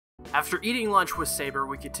After eating lunch with Saber,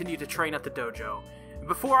 we continue to train at the dojo, and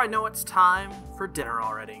before I know it's time for dinner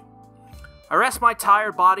already. I rest my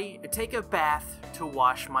tired body and take a bath to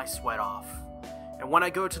wash my sweat off. And when I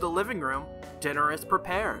go to the living room, dinner is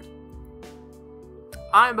prepared.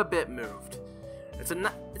 I'm a bit moved.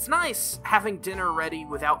 It's nice having dinner ready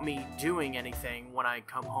without me doing anything when I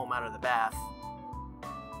come home out of the bath.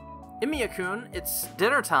 Imiya-kun, it's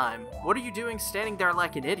dinner time. What are you doing standing there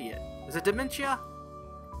like an idiot? Is it dementia?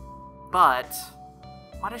 But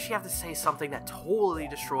why does she have to say something that totally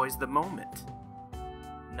destroys the moment?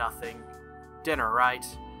 Nothing. Dinner, right?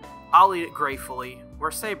 I'll eat it gratefully.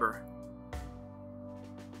 Where's Saber?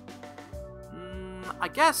 I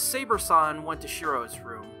guess Saber-san went to Shiro's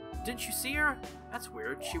room. Didn't you see her? That's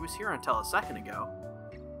weird. She was here until a second ago.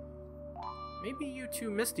 Maybe you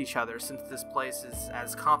two missed each other since this place is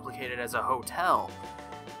as complicated as a hotel.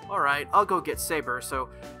 Alright, I'll go get Saber, so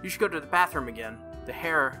you should go to the bathroom again.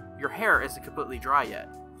 Your hair isn't completely dry yet.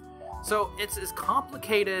 So, it's as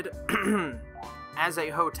complicated as a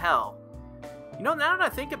hotel. You know, now that I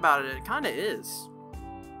think about it, it kinda is.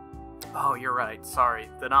 Oh, you're right. Sorry.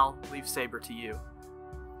 Then I'll leave Saber to you.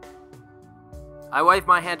 I wave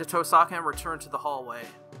my hand to Tohsaka and return to the hallway.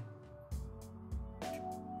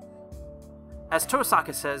 As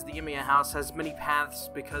Tohsaka says, the Imiya house has many paths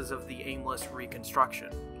because of the aimless reconstruction.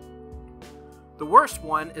 The worst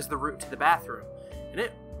one is the route to the bathroom, and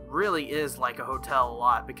it really is like a hotel a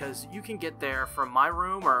lot because you can get there from my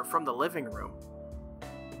room or from the living room.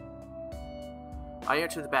 I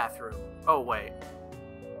enter the bathroom. Oh wait.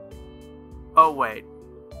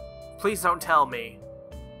 Please don't tell me.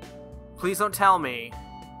 Please don't tell me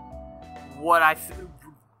what I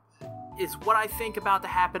think about to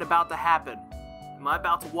happen. Am I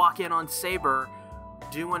about to walk in on Saber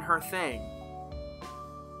doing her thing?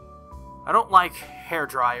 I don't like hair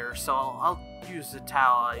dryers, so I'll use the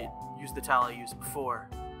towel I used before.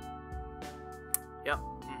 Yep.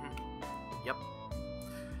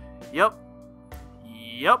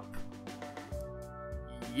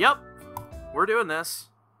 Yep. We're doing this.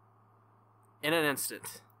 In an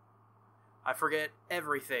instant. I forget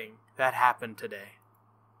everything that happened today.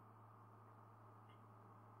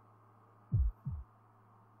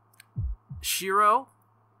 Shiro?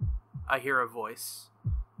 I hear a voice.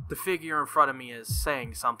 The figure in front of me is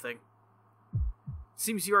saying something.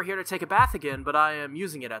 Seems you are here to take a bath again, but I am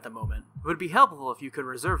using it at the moment. It would be helpful if you could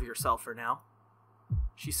reserve yourself for now.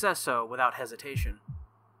 She says so without hesitation.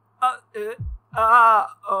 I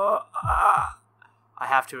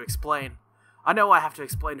have to explain. I know I have to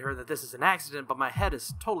explain to her that this is an accident, but my head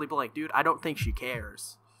is totally blank, dude. I don't think she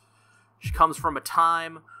cares. She comes from a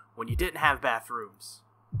time when you didn't have bathrooms.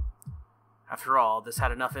 After all, this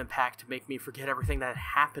had enough impact to make me forget everything that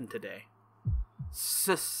happened today.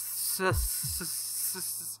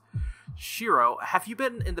 Shiro, have you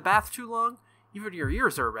been in the bath too long? Even your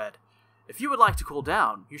ears are red. If you would like to cool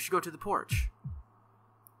down, you should go to the porch.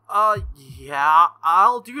 Yeah,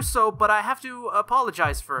 I'll do so, but I have to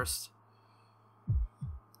apologize first.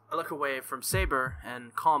 I look away from Saber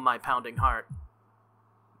and calm my pounding heart.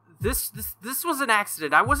 This was an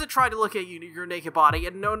accident. I wasn't trying to look at your naked body,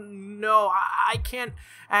 and no, I can't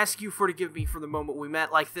ask you for forgive me for the moment we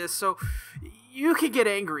met like this, so you can get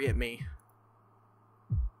angry at me.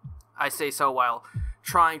 I say so while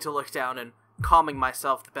trying to look down and calming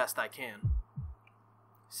myself the best I can.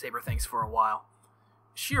 Saber thinks for a while.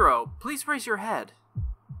 Shiro, please raise your head.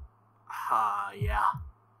 Yeah.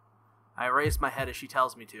 I raise my head as she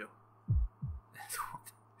tells me to.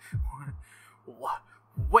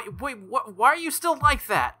 Wait, why are you still like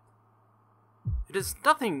that? It is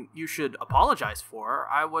nothing you should apologize for.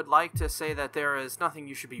 I would like to say that there is nothing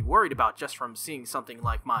you should be worried about just from seeing something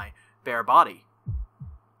like my bare body.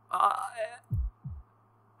 I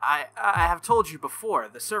have told you before,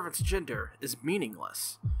 the servant's gender is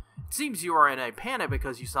meaningless. It seems you are in a panic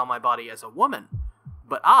because you saw my body as a woman,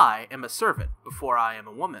 but I am a servant before I am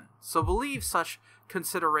a woman. I believe such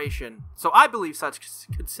consideration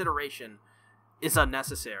is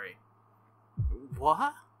unnecessary.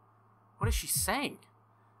 What? What is she saying?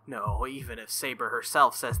 No, even if Saber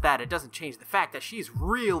herself says that, it doesn't change the fact that she's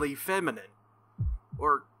really feminine.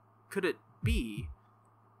 Or could it be?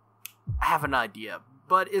 I have an idea,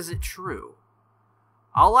 but is it true?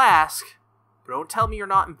 I'll ask, but don't tell me you're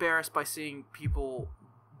not embarrassed by people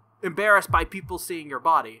seeing your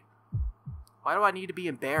body. Why do I need to be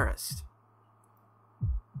embarrassed?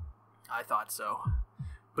 I thought so.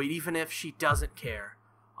 But even if she doesn't care,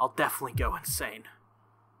 I'll definitely go insane.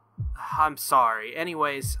 I'm sorry.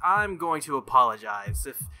 Anyways, I'm going to apologize.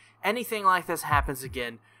 If anything like this happens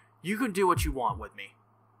again, you can do what you want with me.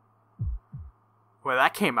 Well,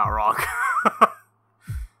 that came out wrong.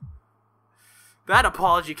 That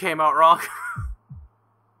apology came out wrong.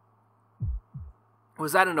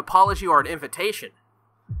 Was that an apology or an invitation?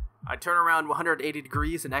 I turn around 180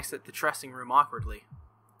 degrees and exit the dressing room awkwardly.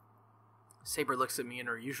 Saber looks at me in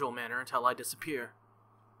her usual manner until I disappear.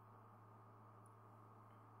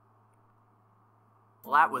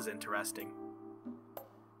 Well, that was interesting.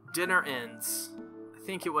 Dinner ends. I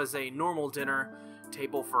think it was a normal dinner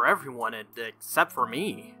table for everyone except for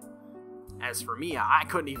me. As for me, I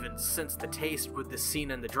couldn't even sense the taste with the scene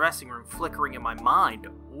in the dressing room flickering in my mind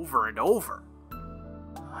over and over.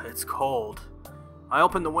 It's cold. I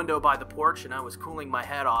opened the window by the porch and I was cooling my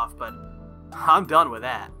head off, but I'm done with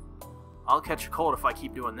that. I'll catch a cold if I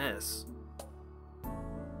keep doing this.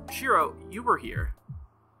 Shiro, you were here.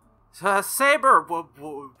 Saber,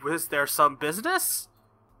 was there some business?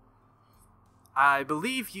 I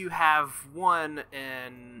believe you have one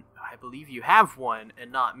and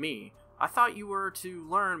not me. I thought you were to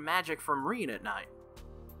learn magic from Reen at night.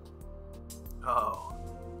 Oh.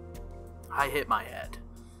 I hit my head.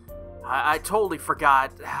 I totally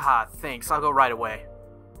forgot. Thanks, I'll go right away.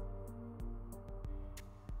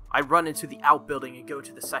 I run into the outbuilding and go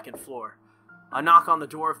to the second floor. I knock on the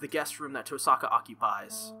door of the guest room that Tohsaka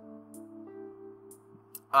occupies.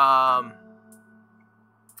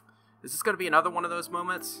 Is this going to be another one of those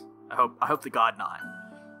moments? I hope to God not.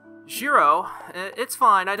 Shiro, it's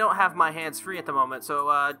fine. I don't have my hands free at the moment,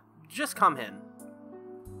 so, just come in.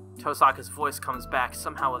 Tohsaka's voice comes back,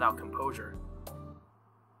 somehow without composure.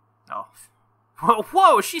 Oh.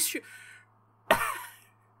 Whoa, is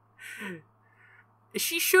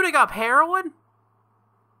she shooting up heroin?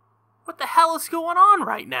 What the hell is going on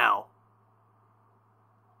right now?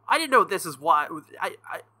 I didn't know this is why...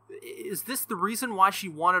 is this the reason why she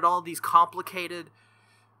wanted all these complicated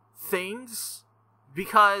things?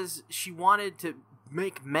 Because she wanted to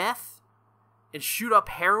make meth and shoot up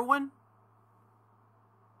heroin?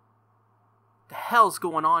 The hell's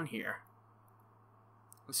going on here?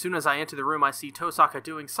 As soon as I enter the room, I see Tohsaka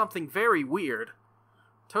doing something very weird.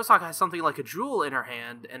 Tohsaka has something like a jewel in her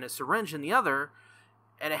hand and a syringe in the other,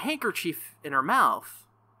 and a handkerchief in her mouth.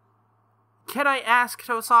 Can I ask,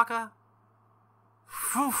 Tohsaka?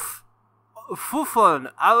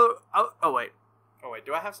 Fufun, oh wait,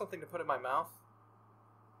 do I have something to put in my mouth?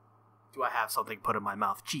 Do I have something to put in my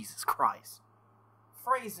mouth? Jesus Christ.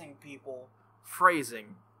 Phrasing, people.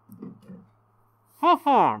 Phrasing.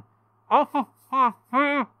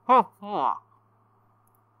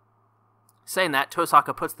 Saying that,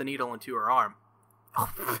 Tohsaka puts the needle into her arm. I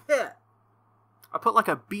put like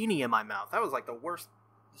a beanie in my mouth. That was like the worst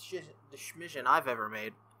decision I've ever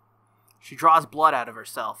made. She draws blood out of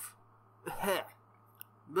herself.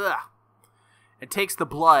 And taking the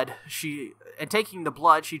blood, she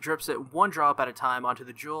drips it one drop at a time onto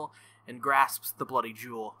the jewel and grasps the bloody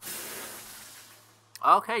jewel.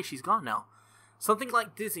 Okay, she's gone now. Something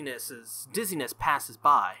like dizziness passes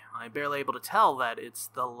by. I'm barely able to tell that it's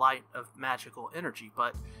the light of magical energy,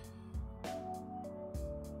 but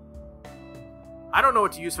I don't know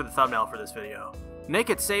what to use for the thumbnail for this video.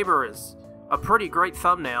 Naked Saber is a pretty great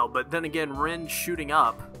thumbnail, but then again, Rin shooting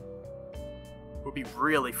up would be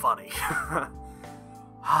really funny.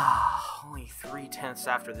 Only 3/10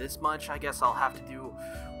 after this much, I guess I'll have to do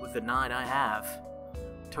with the 9 I have.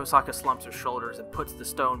 Tohsaka slumps her shoulders and puts the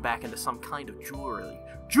stone back into some kind of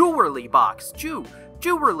jewelry box.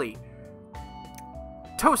 Jewelry!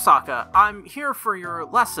 Tohsaka, I'm here for your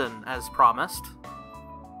lesson, as promised.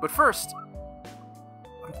 But first,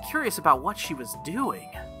 I'm curious about what she was doing.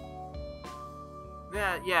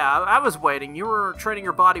 Yeah, I was waiting. You were training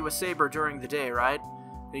your body with Saber during the day, right?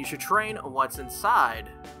 Then you should train what's inside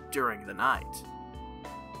during the night.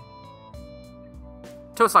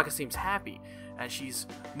 Tohsaka seems happy, as she's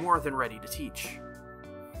more than ready to teach.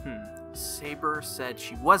 Saber said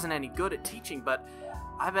she wasn't any good at teaching, but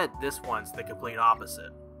I bet this one's the complete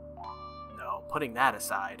opposite. No, putting that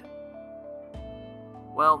aside.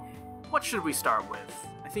 Well, what should we start with?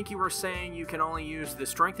 I think you were saying you can only use the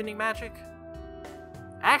strengthening magic?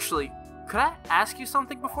 Actually, could I ask you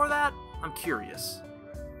something before that? I'm curious.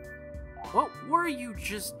 What were you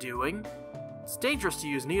just doing? It's dangerous to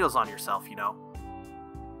use needles on yourself, you know.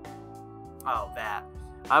 Oh, that.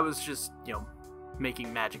 I was just,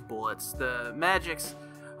 making magic bullets. The magics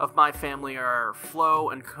of my family are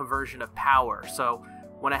flow and conversion of power, so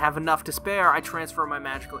when I have enough to spare, I transfer my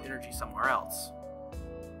magical energy somewhere else.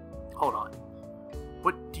 Hold on.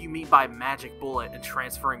 What do you mean by magic bullet and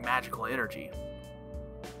transferring magical energy?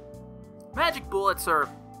 Magic bullets are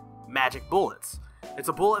magic bullets. It's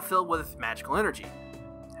a bullet filled with magical energy.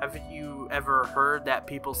 Haven't you ever heard that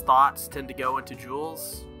people's thoughts tend to go into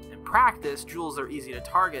jewels? In practice, jewels are easy to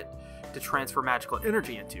target to transfer magical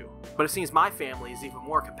energy into, but it seems my family is even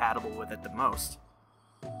more compatible with it than most.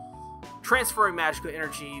 Transferring magical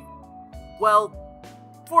energy, well,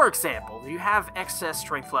 for example, you have excess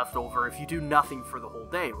strength left over if you do nothing for the whole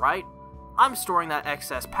day, right? I'm storing that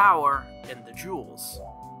excess power in the jewels.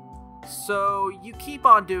 So you keep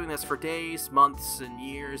on doing this for days, months, and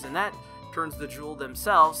years, and that turns the jewel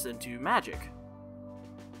themselves into magic.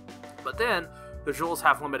 But then, the jewels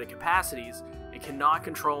have limited capacities and cannot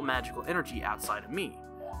control magical energy outside of me.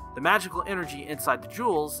 The magical energy inside the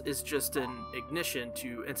jewels is just an ignition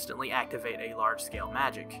to instantly activate a large-scale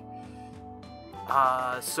magic.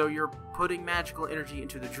 So you're putting magical energy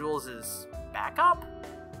into the jewels as backup?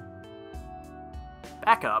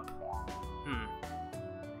 Backup?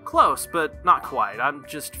 Close, but not quite. I'm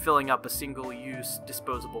just filling up a single-use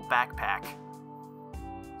disposable backpack.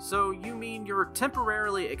 So you mean you're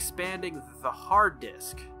temporarily expanding the hard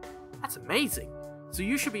disk? That's amazing. So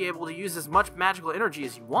you should be able to use as much magical energy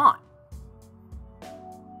as you want.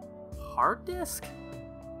 Hard disk?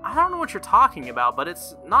 I don't know what you're talking about, but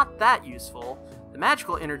it's not that useful. The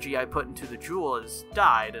magical energy I put into the jewel has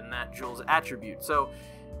died in that jewel's attribute, so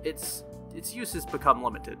its use has become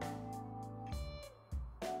limited.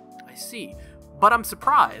 I see, but I'm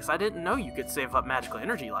surprised. I didn't know you could save up magical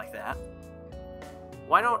energy like that.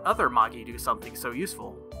 Why don't other Magi do something so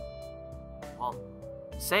useful? Well,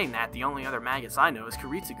 saying that, the only other Magus I know is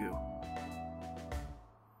Kiritsugu.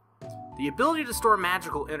 The ability to store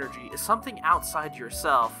magical energy is something outside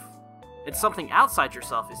yourself, and something outside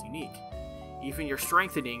yourself is unique. Even your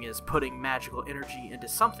strengthening is putting magical energy into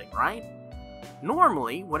something, right?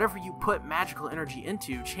 Normally, whatever you put magical energy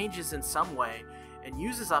into changes in some way and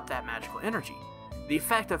uses up that magical energy. The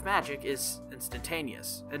effect of magic is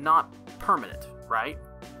instantaneous and not permanent, right?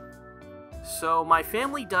 So my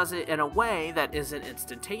family does it in a way that isn't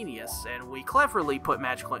instantaneous, and we cleverly put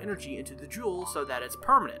magical energy into the jewel so that it's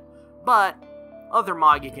permanent. But other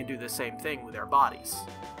Magi can do the same thing with their bodies.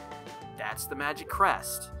 That's the magic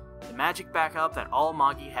crest, the magic backup that all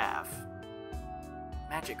Magi have.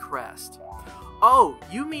 Magic crest. Oh,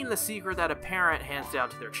 you mean the secret that a parent hands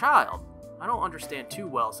down to their child? I don't understand too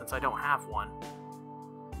well since I don't have one.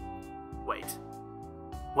 Wait.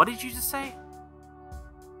 What did you just say?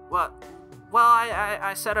 What? Well,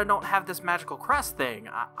 I said I don't have this magical crest thing.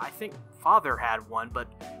 I think Father had one, but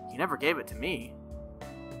he never gave it to me.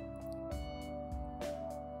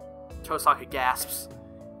 Tohsaka gasps,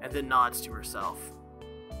 and then nods to herself.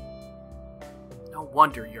 No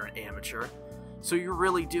wonder you're an amateur. So you're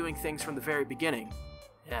really doing things from the very beginning.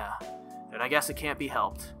 Yeah, then I guess it can't be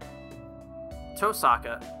helped.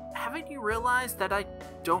 Tohsaka, haven't you realized that I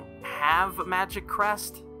don't have a magic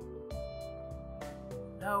crest?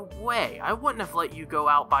 No way, I wouldn't have let you go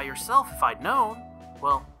out by yourself if I'd known.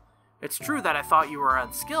 Well, it's true that I thought you were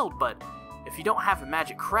unskilled, but if you don't have a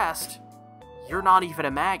magic crest, you're not even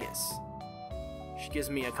a Magus. She gives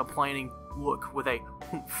me a complaining look with a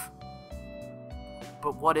oomph.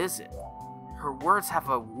 But what is it? Her words have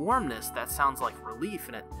a warmness that sounds like relief,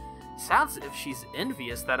 and it sounds as if she's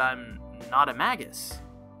envious that I'm not a Magus.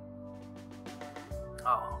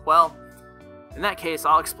 Oh, well, in that case,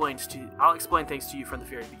 I'll explain things to you from the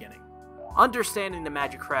very beginning. Understanding the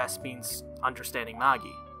magic crest means understanding Magi.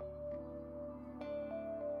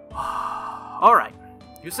 Alright,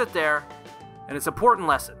 you sit there, and it's an important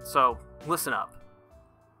lesson, so listen up.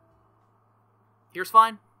 Here's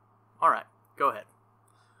fine? Alright, go ahead.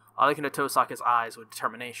 I look into Tohsaka's eyes with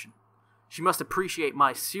determination. She must appreciate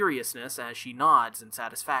my seriousness as she nods in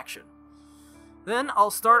satisfaction. Then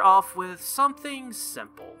I'll start off with something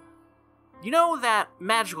simple. You know that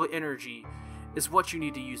magical energy is what you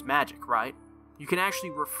need to use magic, right? You can actually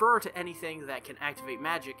refer to anything that can activate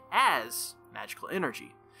magic as magical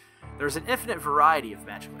energy. There's an infinite variety of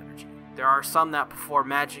magical energy. There are some that perform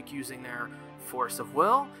magic using their force of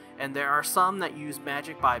will, and there are some that use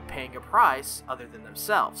magic by paying a price other than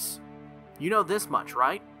themselves. You know this much,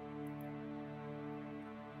 right?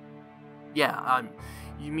 Yeah,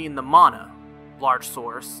 you mean the mana, large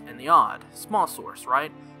source, and the odd, small source,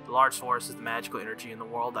 right? The large source is the magical energy in the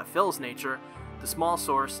world that fills nature. The small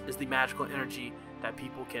source is the magical energy that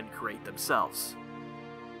people can create themselves.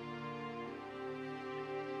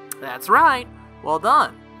 That's right! Well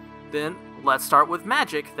done! Then, let's start with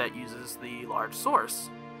magic that uses the large source.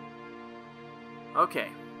 Okay,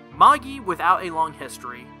 Magi without a long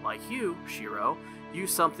history, like you, Shiro,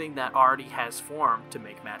 use something that already has formed to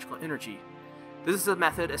make magical energy. This is a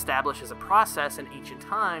method established as a process in ancient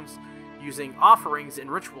times, using offerings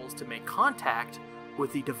and rituals to make contact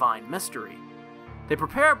with the divine mystery. They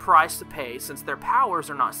prepare a price to pay since their powers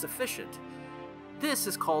are not sufficient. This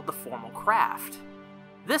is called the formal craft.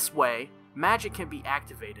 This way, magic can be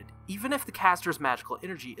activated even if the caster's magical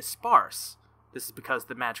energy is sparse. This is because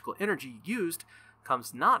the magical energy used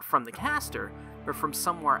comes not from the caster, but from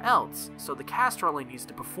somewhere else, so the caster only needs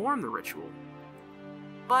to perform the ritual.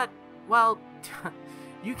 But, well,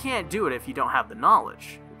 you can't do it if you don't have the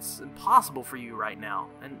knowledge. It's impossible for you right now,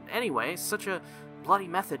 and anyway, such a bloody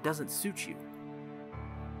method doesn't suit you.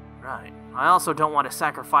 Right. I also don't want to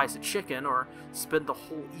sacrifice a chicken or spend the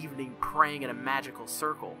whole evening praying in a magical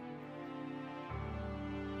circle.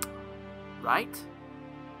 Right?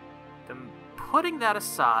 Then putting that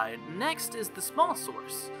aside, next is the small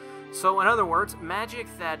source. So in other words, magic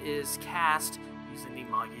that is cast using the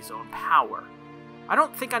Magi's own power. I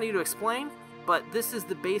don't think I need to explain, but this is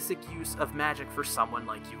the basic use of magic for someone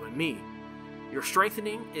like you and me. Your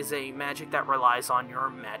strengthening is a magic that relies on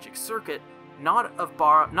your magic circuit, not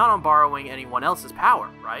on borrowing anyone else's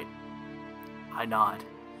power, right? I nod.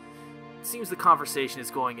 It seems the conversation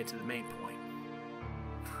is going into the main point.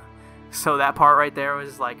 So that part right there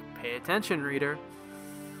was like, pay attention, reader.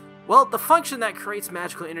 Well, the function that creates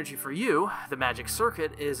magical energy for you, the magic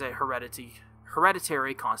circuit, is a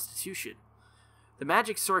hereditary constitution. The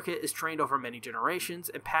magic circuit is trained over many generations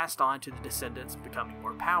and passed on to the descendants, becoming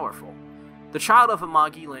more powerful. The child of a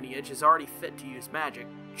Magi lineage is already fit to use magic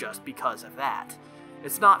just because of that.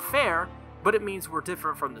 It's not fair, but it means we're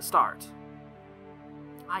different from the start.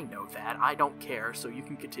 I know that. I don't care, so you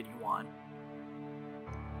can continue on.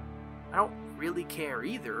 I don't really care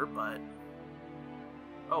either, but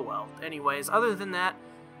oh well. Anyways, other than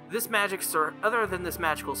this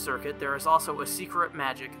magical circuit, there is also a secret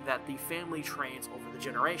magic that the family trains over the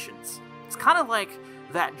generations. It's kind of like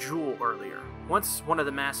that jewel earlier. Once one of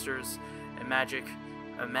the masters a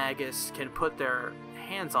magus, can put their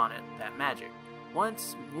hands on it, that magic.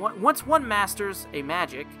 Once one masters a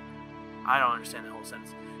magic, I don't understand the whole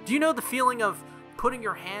sentence. Do you know the feeling of putting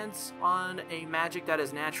your hands on a magic that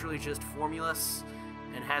is naturally just formless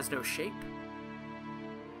and has no shape?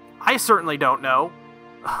 I certainly don't know.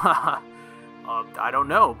 I don't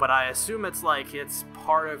know, but I assume it's like it's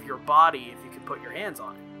part of your body if you can put your hands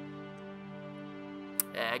on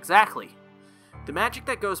it. Exactly. The magic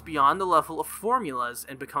that goes beyond the level of formulas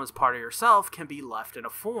and becomes part of yourself can be left in a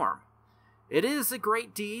form. It is a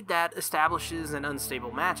great deed that establishes an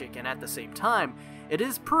unstable magic, and at the same time, it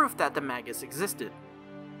is proof that the magus existed.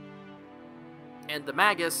 And the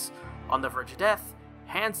magus, on the verge of death,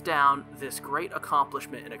 hands down this great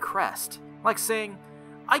accomplishment in a crest, like saying,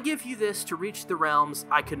 I give you this to reach the realms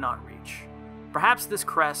I could not reach. Perhaps this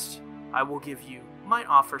crest I will give you might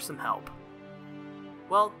offer some help.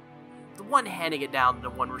 Well, the one handing it down and the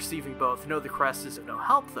one receiving both know the crest is of no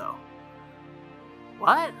help, though.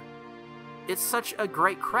 What? It's such a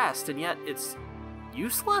great crest, and yet it's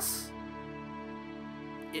useless?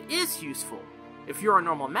 It is useful. If you're a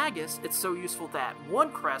normal magus, it's so useful that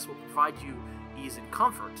one crest will provide you ease and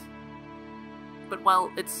comfort. But,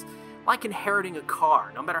 well, it's like inheriting a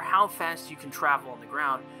car. No matter how fast you can travel on the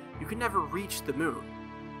ground, you can never reach the moon.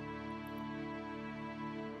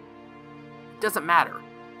 It doesn't matter.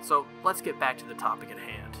 So let's get back to the topic at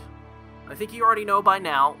hand. I think you already know by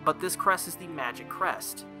now, but this crest is the magic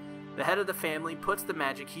crest. The head of the family puts the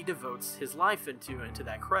magic he devotes his life into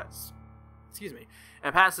that crest.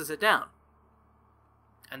 And passes it down.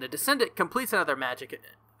 And the descendant completes another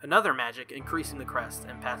magic, increasing the crest,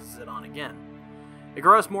 and passes it on again. It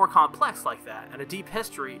grows more complex like that, and a deep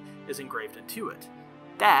history is engraved into it.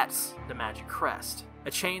 That's the magic crest, a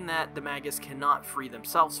chain that the magus cannot free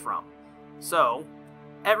themselves from. So,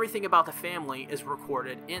 everything about the family is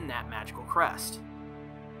recorded in that magical crest.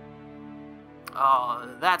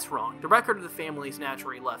 That's wrong. The record of the family is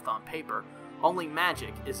naturally left on paper. Only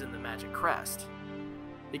magic is in the magic crest.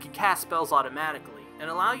 It can cast spells automatically and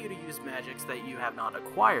allow you to use magics that you have not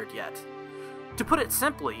acquired yet. To put it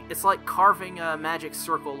simply, it's like carving a magic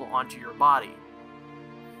circle onto your body.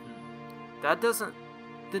 Doesn't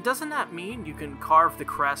that mean you can carve the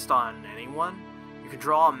crest on anyone? You can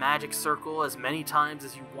draw a magic circle as many times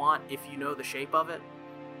as you want if you know the shape of it?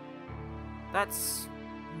 That's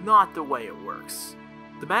not the way it works.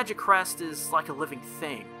 The magic crest is like a living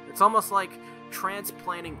thing. It's almost like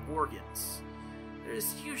transplanting organs.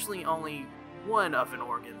 There's usually only one of an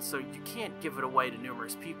organ, so you can't give it away to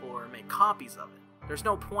numerous people or make copies of it. There's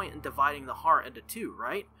no point in dividing the heart into two,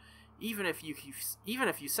 right? Even if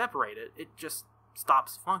you separate it, it just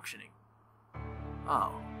stops functioning.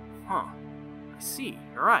 Oh, huh. I see,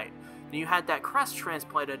 you're right. And you had that crest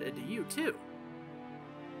transplanted into you, too.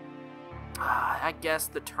 I guess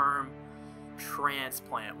the term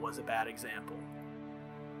transplant was a bad example.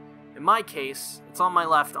 In my case, it's on my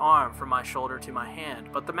left arm from my shoulder to my hand,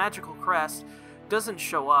 but the magical crest doesn't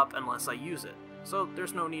show up unless I use it, so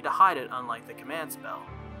there's no need to hide it unlike the command spell.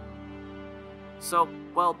 So,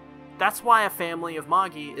 well, that's why a family of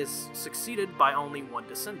Magi is succeeded by only one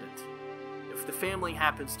descendant. If the family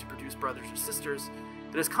happens to produce brothers or sisters,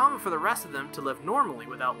 it is common for the rest of them to live normally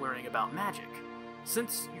without learning about magic.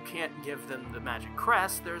 Since you can't give them the magic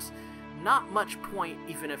crest, there's not much point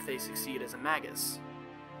even if they succeed as a magus.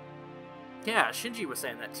 Yeah, Shinji was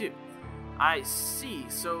saying that too. I see,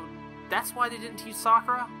 so that's why they didn't teach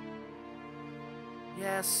Sakura?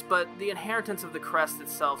 Yes, but the inheritance of the crest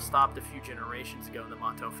itself stopped a few generations ago in the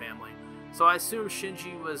Mato family, so I assume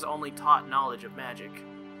Shinji was only taught knowledge of magic.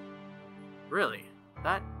 Really,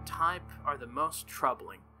 that type are the most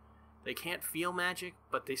troubling. They can't feel magic,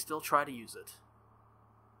 but they still try to use it.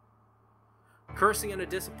 Cursing and a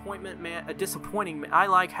disappointing I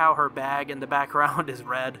like how her bag in the background is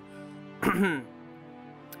red.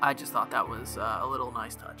 I just thought that was a little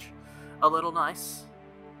nice touch. A little nice?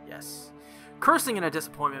 Yes. Cursing in a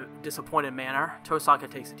disappointed manner, Tohsaka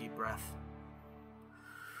takes a deep breath.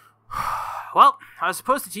 Well, I was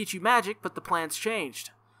supposed to teach you magic, but the plan's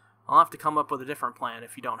changed. I'll have to come up with a different plan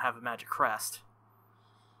if you don't have a magic crest.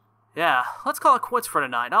 Yeah, let's call it quits for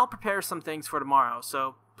tonight. I'll prepare some things for tomorrow,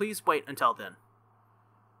 so please wait until then.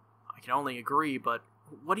 I can only agree, but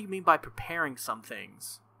what do you mean by preparing some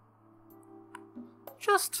things?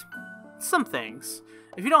 Just some things.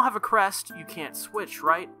 If you don't have a crest, you can't switch,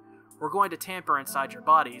 right? We're going to tamper inside your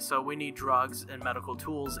body, so we need drugs and medical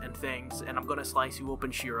tools and things, and I'm gonna slice you open,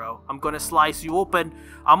 Shiro. I'm gonna slice you open.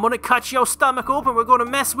 I'm gonna cut your stomach open. We're gonna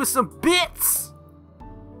mess with some bits!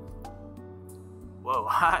 Whoa,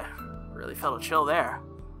 I really felt a chill there.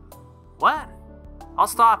 What? I'll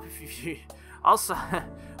stop if you...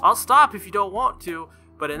 I'll stop if you don't want to,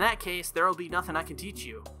 but in that case, there'll be nothing I can teach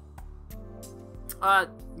you.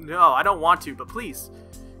 No, I don't want to, but please.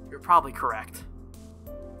 You're probably correct.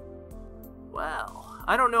 Well,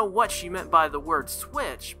 I don't know what she meant by the word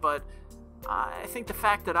switch, but I think the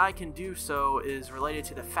fact that I can do so is related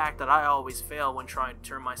to the fact that I always fail when trying to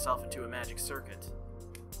turn myself into a magic circuit.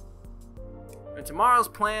 And tomorrow's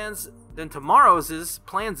plans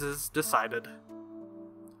is decided.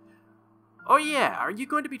 Oh yeah, are you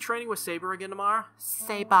going to be training with Saber again tomorrow?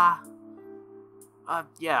 Saber.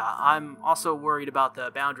 Yeah, I'm also worried about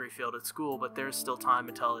the boundary field at school, but there's still time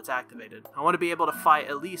until it's activated. I want to be able to fight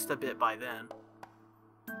at least a bit by then.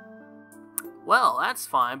 Well, that's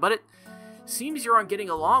fine, but it seems you aren't getting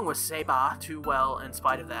along with Seba too well in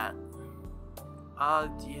spite of that.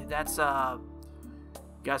 Yeah, that's, you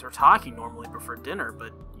guys were talking normally before dinner,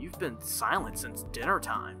 but you've been silent since dinner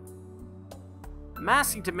time. I'm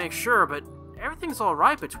asking to make sure, but everything's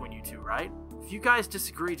alright between you two, right? If you guys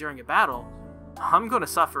disagree during a battle, I'm gonna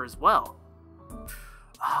suffer as well.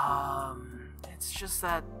 It's just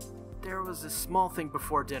that there was a small thing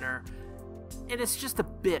before dinner, and it's just a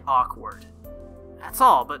bit awkward. That's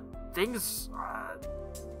all, but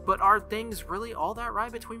are things really all that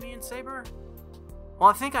right between me and Saber? Well,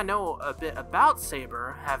 I think I know a bit about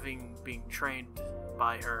Saber, having been trained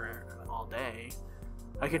by her all day.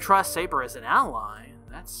 I can trust Saber as an ally,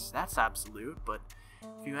 that's absolute, but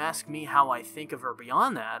if you ask me how I think of her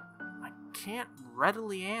beyond that, I can't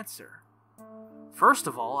readily answer. First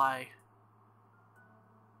of all,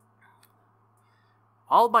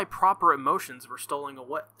 all my proper emotions were stolen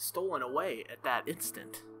away at that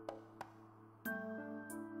instant.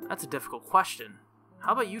 That's a difficult question.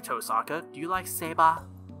 How about you, Tohsaka? Do you like Seba?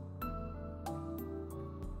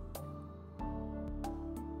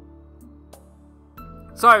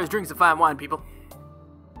 Sorry, I was drinking some fine wine, people.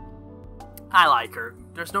 I like her.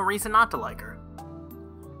 There's no reason not to like her.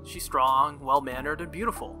 She's strong, well-mannered, and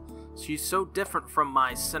beautiful. She's so different from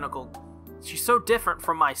my cynical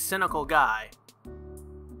guy.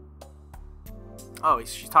 Oh,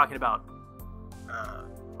 she's talking about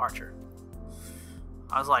Archer.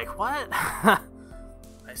 I was like, what? I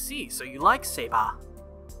see, so you like Seba.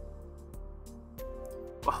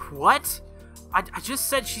 What? I just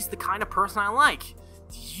said she's the kind of person I like.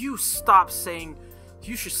 You should stop saying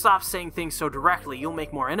things so directly. You'll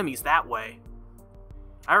make more enemies that way.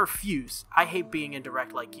 I refuse. I hate being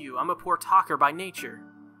indirect like you. I'm a poor talker by nature.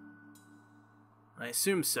 I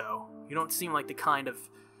assume so. You don't seem like the kind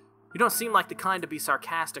to be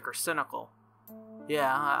sarcastic or cynical.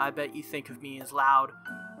 Yeah, I bet you think of me as loud,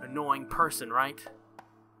 annoying person, right?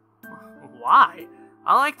 Why?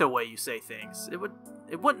 I like the way you say things.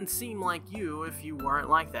 It wouldn't seem like you if you weren't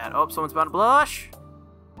like that. Oh, someone's about to blush?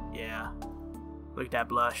 Yeah. Look at that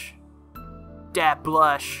blush. Dat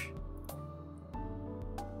blush.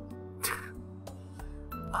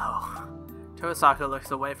 Oh. Tohsaka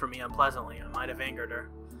looks away from me unpleasantly. I might have angered her.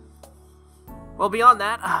 Well, beyond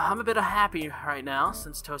that, I'm a bit happy right now,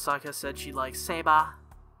 since Tohsaka said she likes Seiba.